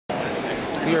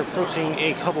We are approaching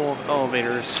a couple of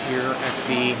elevators here at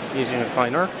the Museum of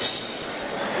Fine Arts.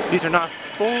 These are not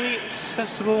fully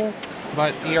accessible,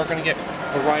 but we are going to get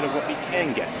a ride of what we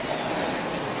can get.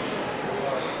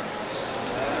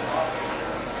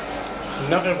 I'm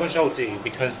not going to push OT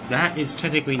because that is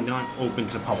technically not open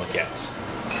to the public yet,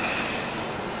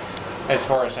 as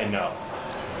far as I know.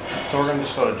 So we're going to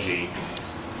just go to G.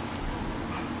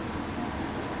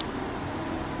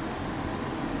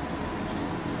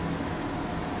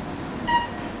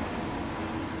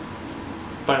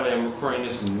 By the way, I'm recording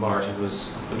this in March. If it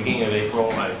was the beginning of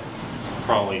April, I'd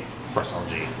probably press on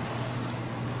G.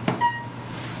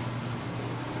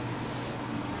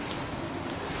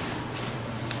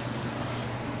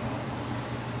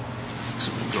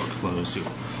 So we go close too.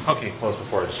 Okay, close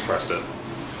before I just pressed it.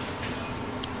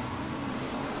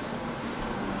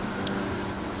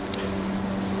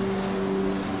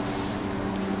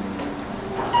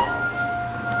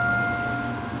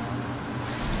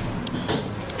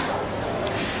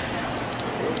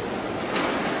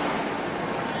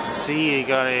 See, you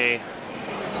got a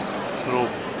little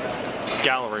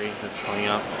gallery that's coming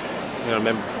up. You got a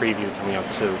member preview coming up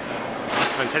too.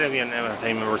 I'm technically an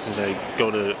MFA member since I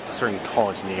go to a certain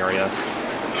college in the area.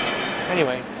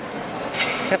 Anyway,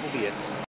 that will be it.